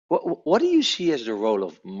What do you see as the role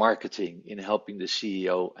of marketing in helping the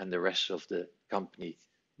CEO and the rest of the company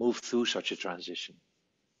move through such a transition?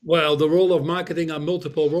 Well, the role of marketing are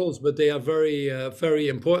multiple roles, but they are very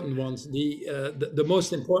important ones. The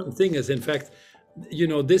most important thing is, in fact,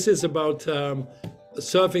 this is about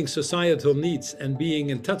serving societal needs and being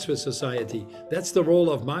in touch with society. That's the role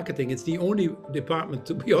of marketing. It's the only department,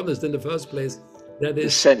 to be honest, in the first place, that The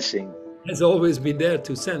is sensing. has always been there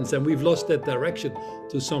to sense, and we've lost that direction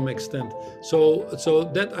to some extent. So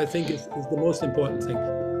that I think is the most important thing.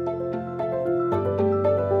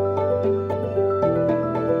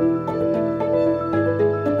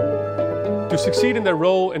 To succeed in their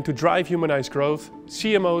role and to drive humanized growth,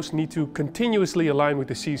 CMOs need to continuously align with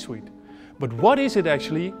the C-suite. But what is it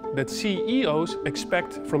actually that CEOs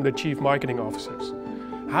expect from their chief marketing officers?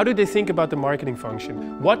 How do they think about the marketing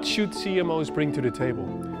function? What should CMOs bring to the table?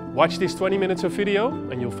 Watch this 20 minutes of video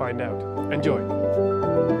and you'll find out. Enjoy.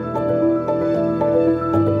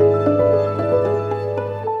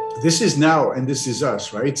 This is now and this is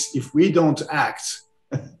us, right? If we don't act,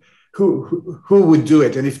 who would do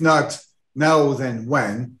it? And if not now, then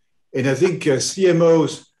when? And I think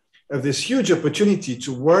CMOs have this huge opportunity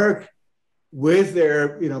to work with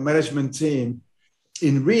their management team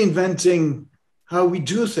in reinventing how we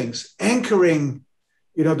do things, anchoring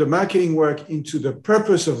the marketing work into the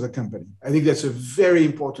purpose of the company. I think that's a very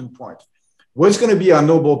important point. What's going to be our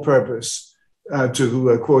noble purpose,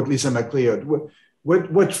 to quote Lisa McLeod?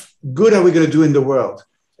 What good are we going to do in the world?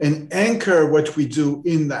 And anchor what we do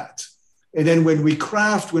in that. And then when we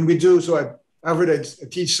do, so at Harvard, I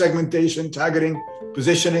teach segmentation, targeting,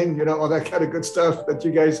 positioning, all that kind of good stuff that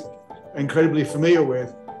you guys are incredibly familiar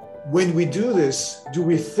with. When we do this, do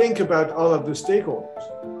we think about all of the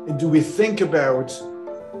stakeholders? And do we think about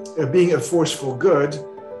being a force for good,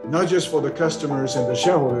 not just for the customers and the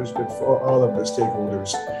shareholders, but for all of the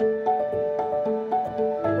stakeholders?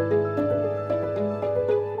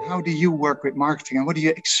 How do you work with marketing, and what do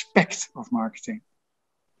you expect of marketing?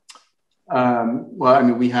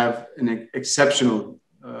 We have an exceptional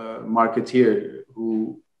marketeer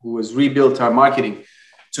who has rebuilt our marketing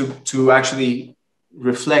to actually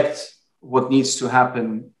reflect what needs to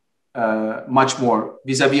happen much more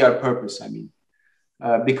vis-a-vis our purpose.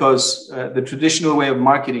 Because the traditional way of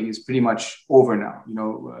marketing is pretty much over now.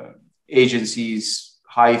 Agencies,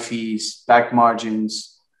 high fees, back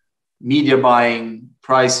margins, media buying,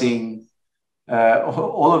 pricing.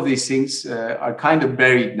 All of these things are kind of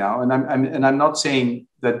buried now, and I'm not saying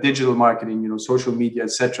that digital marketing, social media,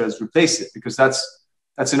 etc., has replaced it, because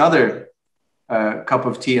that's another cup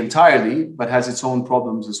of tea entirely, but has its own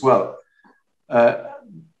problems as well.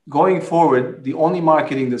 Going forward, the only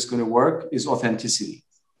marketing that's going to work is authenticity,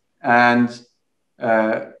 and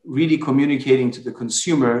really communicating to the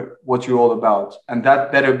consumer what you're all about, and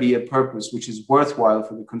that better be a purpose which is worthwhile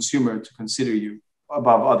for the consumer to consider you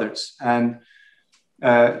above others. And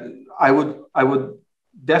I would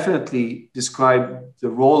definitely describe the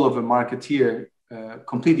role of a marketeer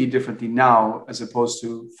completely differently now as opposed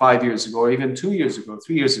to 5 years ago, or even 2 years ago,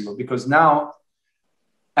 3 years ago, because now,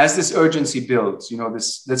 as this urgency builds,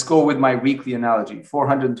 let's go with my weekly analogy,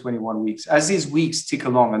 421 weeks. As these weeks tick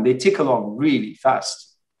along, and they tick along really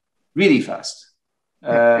fast,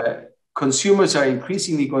 consumers are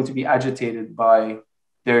increasingly going to be agitated by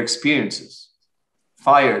their experiences.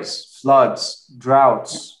 Fires, floods,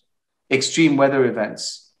 droughts, extreme weather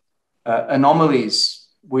events, anomalies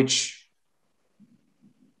which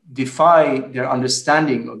defy their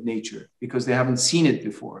understanding of nature because they haven't seen it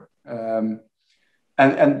before.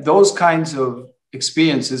 And those kinds of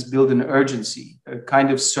experiences build an urgency, a kind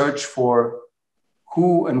of search for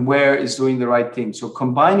who and where is doing the right thing. So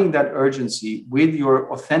combining that urgency with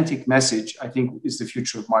your authentic message, I think, is the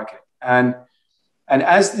future of marketing. And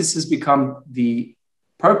as this has become the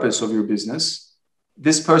purpose of your business,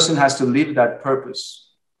 this person has to live that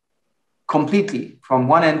purpose completely from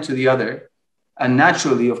one end to the other. And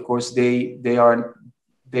naturally, of course, they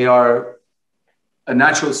are a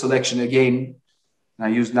natural selection again. And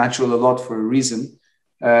I use natural a lot for a reason,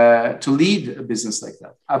 to lead a business like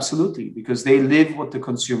that. Absolutely, because they live what the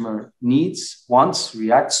consumer needs, wants,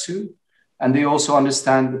 reacts to, and they also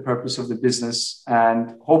understand the purpose of the business,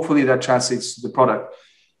 and hopefully that translates to the product.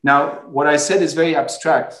 Now, what I said is very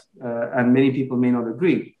abstract, and many people may not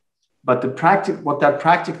agree, but what that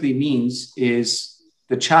practically means is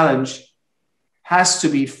the challenge has to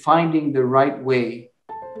be finding the right way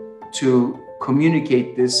to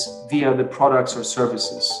communicate this via the products or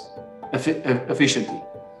services efficiently.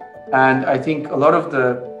 And I think a lot of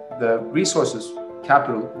the resources,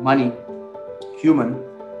 capital, money, human,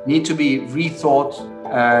 need to be rethought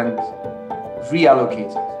and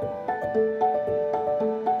reallocated.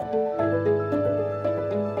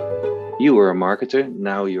 You were a marketer,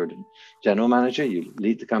 now you're the general manager, you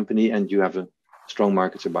lead the company, and you have a strong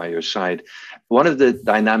marketer by your side. One of the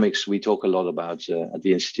dynamics we talk a lot about at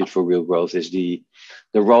the Institute for Real Growth is the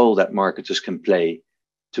role that marketers can play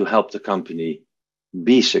to help the company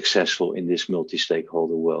be successful in this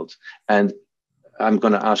multi-stakeholder world. And I'm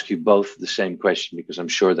going to ask you both the same question because I'm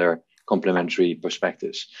sure they're complementary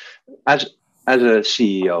perspectives. As a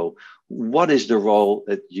CEO, what is the role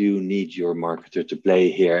that you need your marketer to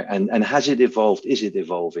play here? And has it evolved? Is it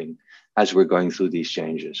evolving as we're going through these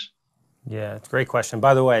changes? Yeah, it's a great question.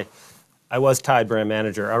 By the way, I was Tide brand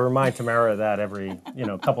manager. I remind Tamara of that every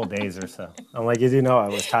couple of days or so. I'm like, you do know I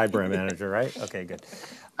was Tide brand manager, right? Okay, good.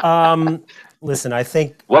 Listen, I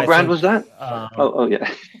think... What brand was that? Oh,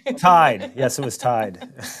 yeah. Tide. Yes, it was Tide.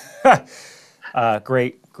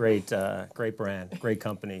 Great brand, great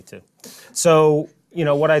company too. So,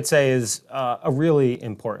 what I'd say is a really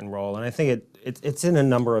important role, and I think it's in a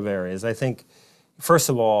number of areas. I think, first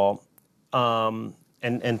of all,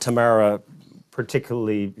 and Tamara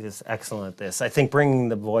particularly is excellent at this, I think bringing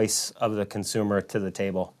the voice of the consumer to the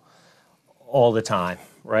table all the time,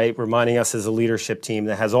 right? Reminding us as a leadership team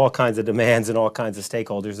that has all kinds of demands and all kinds of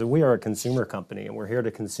stakeholders that we are a consumer company and we're here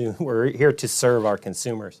to consume, we're here to serve our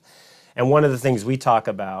consumers. And one of the things we talk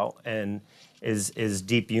about is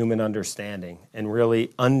deep human understanding and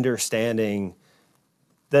really understanding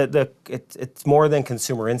it's more than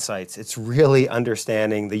consumer insights. It's really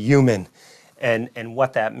understanding the human and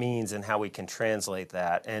what that means and how we can translate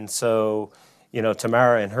that. And so,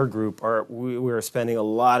 Tamara and her group we're spending a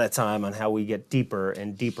lot of time on how we get deeper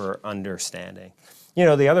and deeper understanding.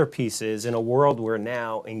 The other piece is in a world where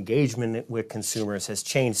now engagement with consumers has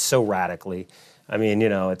changed so radically. I mean,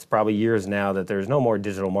 it's probably years now that there's no more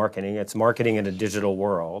digital marketing. It's marketing in a digital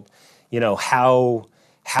world.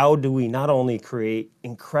 How do we not only create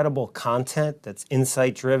incredible content that's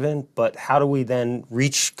insight driven, but how do we then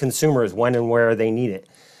reach consumers when and where they need it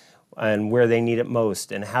and where they need it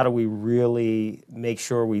most? And how do we really make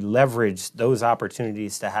sure we leverage those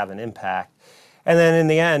opportunities to have an impact? And then in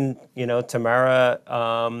the end, Tamara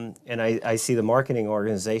and I see the marketing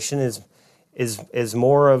organization is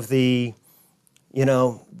more of the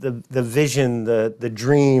vision, the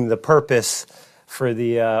dream, the purpose for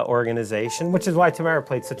the organization, which is why Tamara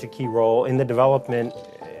played such a key role in the development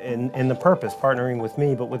in the purpose, partnering with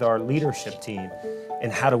me, but with our leadership team.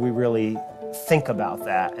 And how do we really think about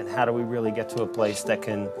that? And how do we really get to a place that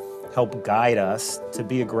can help guide us to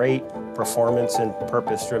be a great performance and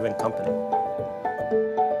purpose-driven company?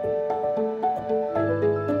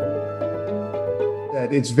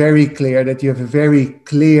 It's very clear that you have a very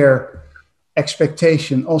clear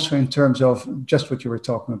expectation also in terms of just what you were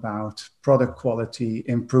talking about, product quality,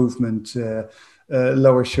 improvement,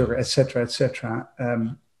 lower sugar, et cetera,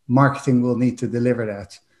 marketing will need to deliver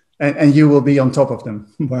that. And you will be on top of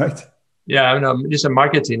them, right? Yeah, just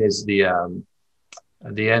marketing is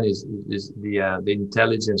at the end is the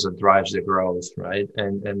intelligence that drives the growth, right?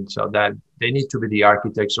 And so that they need to be the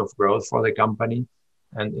architects of growth for the company,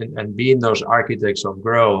 and being those architects of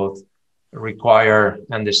growth require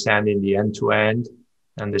understanding the end-to-end,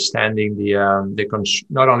 understanding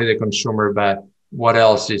not only the consumer, but what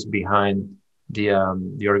else is behind the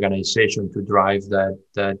organization to drive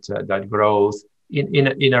that growth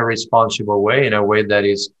in a responsible way, in a way that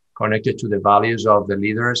is connected to the values of the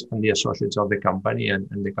leaders and the associates of the company and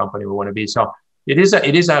the company we want to be. So it is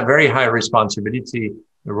a very high responsibility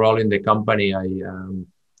role in the company.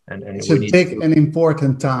 It's a big and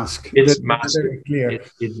important task. It's massive. Very clear.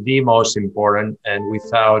 It's the most important, and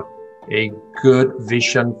without a good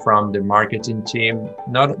vision from the marketing team,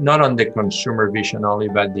 not on the consumer vision only,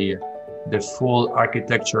 but the full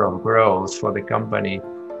architecture of growth for the company,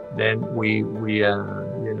 then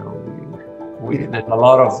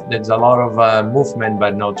there's a lot of movement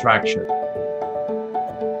but no traction.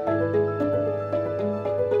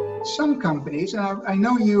 Some companies, and I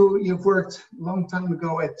know you've worked a long time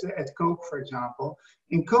ago at Coke, for example.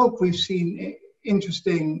 In Coke, we've seen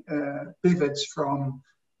interesting pivots from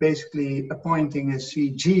basically appointing a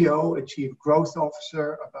CGO, a Chief Growth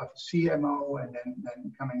Officer, above a CMO, and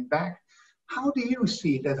then coming back. How do you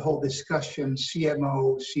see that whole discussion,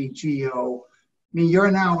 CMO, CGO? I mean,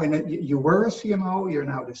 you were a CMO, you're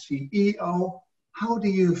now the CEO. How do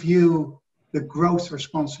you view the growth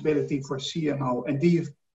responsibility for CMO? And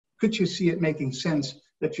could you see it making sense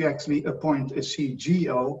that you actually appoint a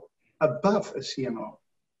CGO above a CMO?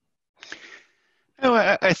 No,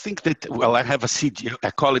 I think that, well, I have a CGO,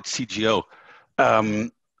 I call it CGO.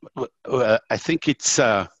 I think it's,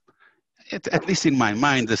 at least in my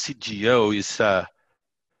mind, the CGO is,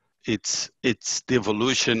 it's the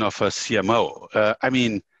evolution of a CMO. I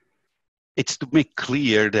mean, it's to make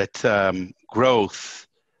clear that growth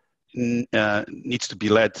needs to be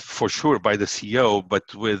led for sure by the CEO, but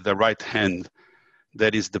with the right hand,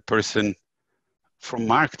 that is the person from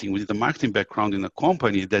marketing, with the marketing background in a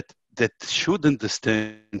company that should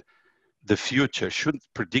understand the future, should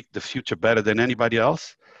predict the future better than anybody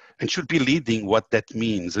else, and should be leading what that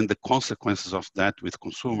means and the consequences of that with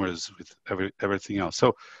consumers, with everything else.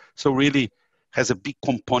 So really has a big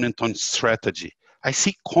component on strategy. I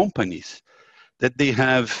see companies that they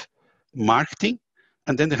have marketing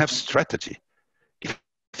and then they have strategy.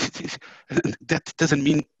 That doesn't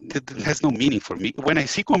mean, that has no meaning for me. When I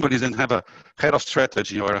see companies that have a head of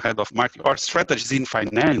strategy or a head of marketing or strategies in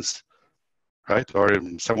finance, right, or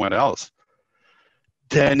somewhere else,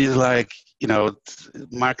 then it's like,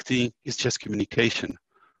 marketing is just communication,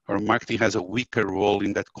 or marketing has a weaker role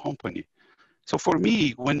in that company. So for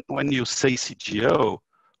me, when you say CGO,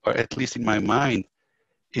 or at least in my mind,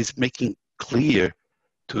 is making clear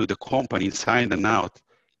to the company inside and out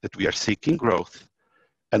that we are seeking growth,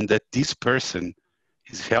 and that this person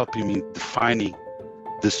is helping me defining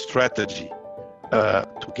the strategy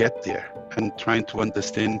to get there, and trying to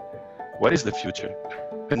understand what is the future,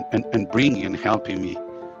 and bringing and helping me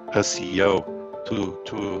as CEO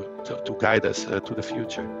to guide us to the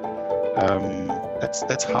future.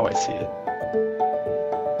 That's how I see it.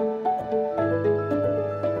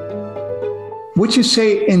 Would you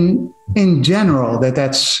say in general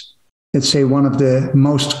that's, let's say, one of the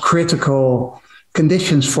most critical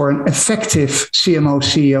conditions for an effective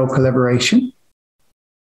CMO-CEO collaboration?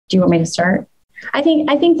 Do you want me to start? I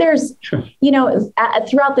think there's, sure.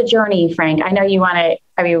 Throughout the journey, Frank, I know you want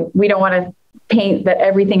to, we don't want to paint that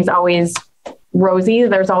everything's always rosy.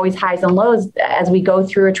 There's always highs and lows as we go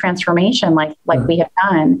through a transformation like we have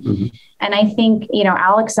done. Mm-hmm. And I think,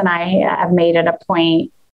 Alex and I have made it a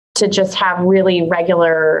point to just have really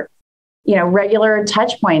regular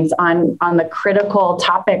touch points on the critical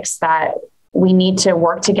topics that we need to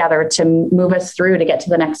work together to move us through to get to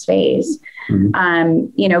the next phase.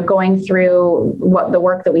 Mm-hmm. Going through the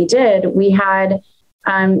work that we did, we had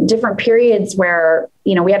different periods where,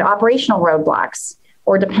 we had operational roadblocks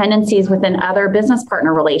or dependencies within other business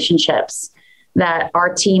partner relationships that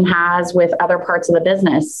our team has with other parts of the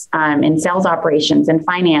business, in sales operations, in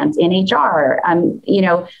finance, in HR.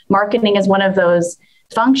 Marketing is one of those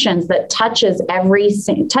functions that touches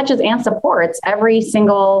and supports every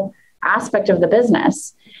single aspect of the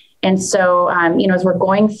business. And so, as we're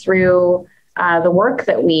going through the work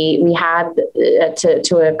that we had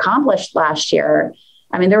to accomplish last year,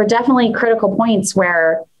 there were definitely critical points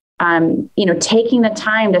where, taking the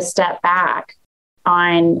time to step back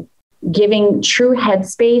on giving true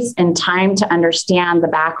headspace and time to understand the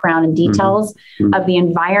background and details mm-hmm. of the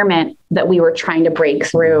environment that we were trying to break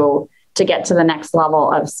through to get to the next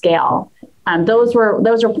level of scale. Those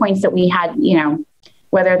were points that we had,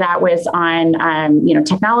 whether that was on,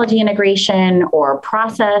 technology integration or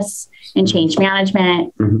process and change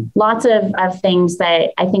management, mm-hmm. lots of things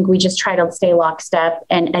that I think we just try to stay lockstep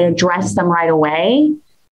and address them right away,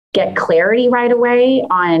 get clarity right away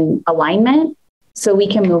on alignment so we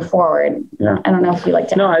can move forward. Yeah. I don't know if you like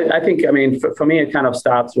to. No, I think, for me, it kind of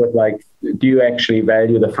starts with do you actually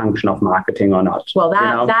value the function of marketing or not? Well,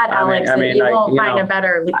 Alex, you won't find a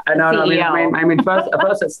better CEO.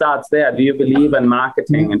 First it starts there. Do you believe in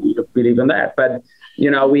marketing and do you believe in that? But,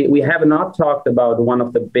 we have not talked about one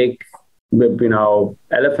of the big,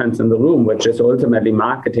 elephants in the room, which is ultimately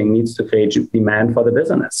marketing needs to create demand for the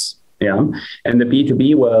business. Yeah. And the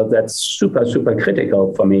B2B world, that's super, super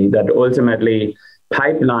critical for me, that ultimately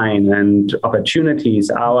pipeline and opportunities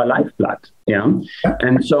are our lifeblood. Yeah.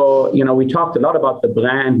 And so, we talked a lot about the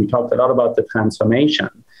brand. We talked a lot about the transformation.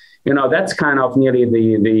 That's kind of nearly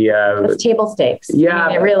it's table stakes. Yeah.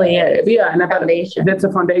 It really is. Yeah. And foundation. That's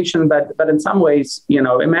a foundation. But in some ways,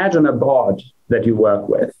 imagine a board that you work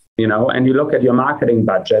with. And you look at your marketing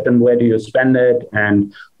budget and where do you spend it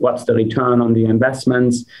and what's the return on the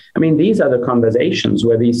investments. These are the conversations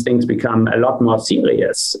where these things become a lot more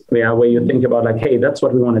serious, where you think about hey, that's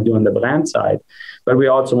what we want to do on the brand side, but we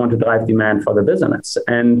also want to drive demand for the business.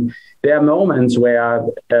 And there are moments where,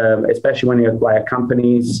 especially when you acquire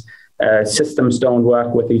companies, systems don't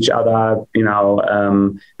work with each other,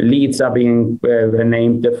 leads are being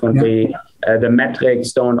named differently. Yeah. The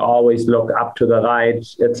metrics don't always look up to the right,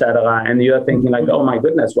 etc. And you're thinking oh my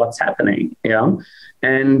goodness, what's happening? Yeah.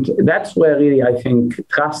 And that's where really I think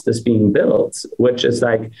trust is being built, which is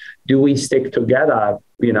do we stick together?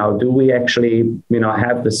 Do we actually,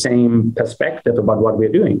 have the same perspective about what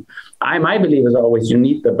we're doing? My belief is always you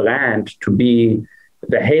need the brand to be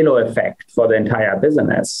the halo effect for the entire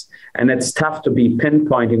business. And it's tough to be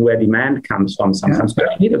pinpointing where demand comes from sometimes, but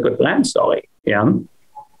you need a good brand story. Yeah.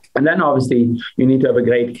 And then obviously you need to have a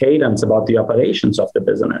great cadence about the operations of the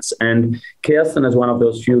business. And Kirsten is one of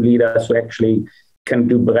those few leaders who actually can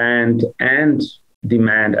do brand and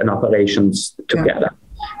demand and operations together.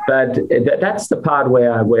 But that's the part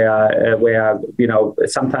where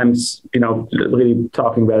sometimes, really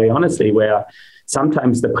talking very honestly, where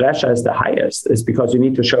sometimes the pressure is the highest is because you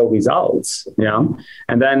need to show results,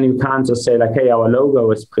 and then you can't just say like, hey, our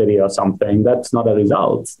logo is pretty or something. That's not a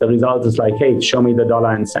result. The result is like, hey, show me the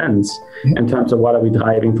dollar and cents in terms of what are we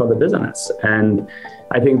driving for the business. And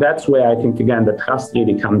I think that's where I think, again, the trust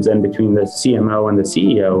really comes in between the CMO and the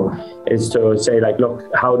CEO, is to say like, look,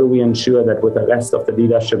 how do we ensure that with the rest of the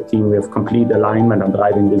leadership team, we have complete alignment on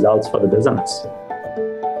driving results for the business?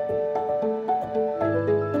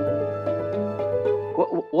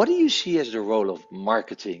 What do you see as the role of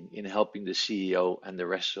marketing in helping the CEO and the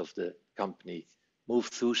rest of the company move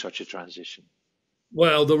through such a transition?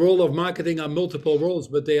 Well, the role of marketing are multiple roles,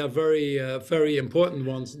 but they are very, very important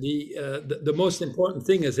ones. The most important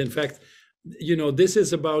thing is, in fact, this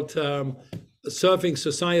is about serving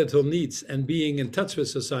societal needs and being in touch with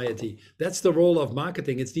society. That's the role of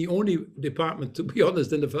marketing. It's the only department, to be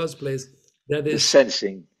honest, in the first place, that is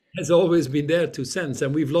sensing. Has always been there to sense,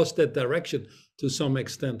 and we've lost that direction to some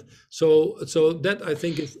extent. So that, I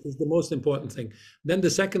think, is the most important thing. Then the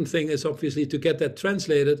second thing is obviously to get that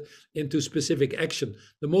translated into specific action.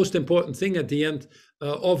 The most important thing at the end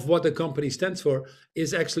of what the company stands for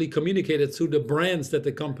is actually communicated through the brands that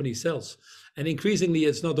the company sells. And increasingly,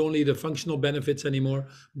 it's not only the functional benefits anymore,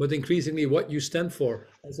 but increasingly what you stand for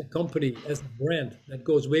as a company, as a brand, that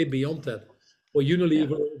goes way beyond that. For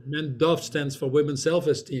Unilever, Dove stands for women's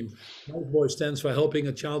self-esteem. Lifebuoy stands for helping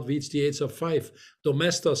a child reach the age of 5.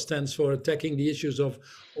 Domestos stands for attacking the issues of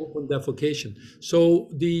open defecation. So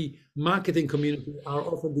the marketing community are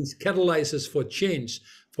often these catalyzers for change,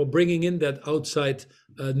 for bringing in that outside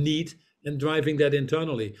need and driving that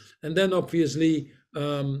internally. And then obviously,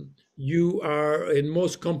 you are, in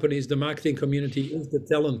most companies, the marketing community is the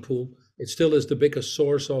talent pool. It still is the biggest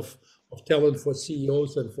source of talent for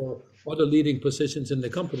CEOs and for other leading positions in the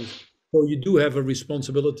company. So you do have a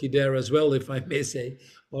responsibility there as well, if I may say,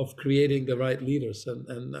 of creating the right leaders.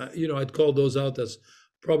 And I'd call those out as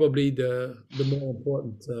probably the more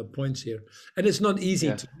important points here. And it's not easy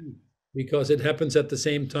to do, because it happens at the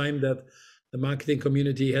same time that the marketing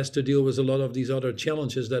community has to deal with a lot of these other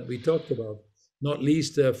challenges that we talked about, not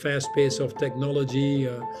least the fast pace of technology,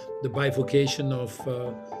 the bifurcation of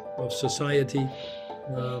society.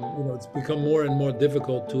 It's become more and more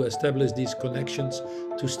difficult to establish these connections,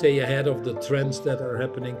 to stay ahead of the trends that are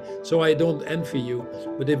happening. So I don't envy you,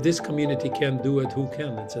 but if this community can do it, who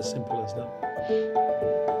can? It's as simple as that.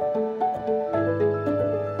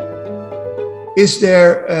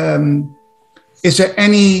 Is there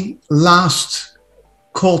any last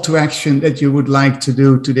call to action that you would like to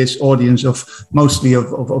do to this audience of mostly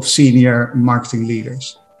of senior marketing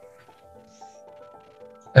leaders?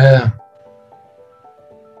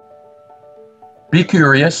 Be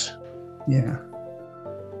curious. Yeah.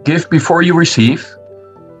 Give before you receive.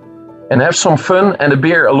 And have some fun and a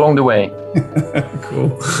beer along the way.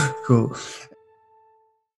 Cool.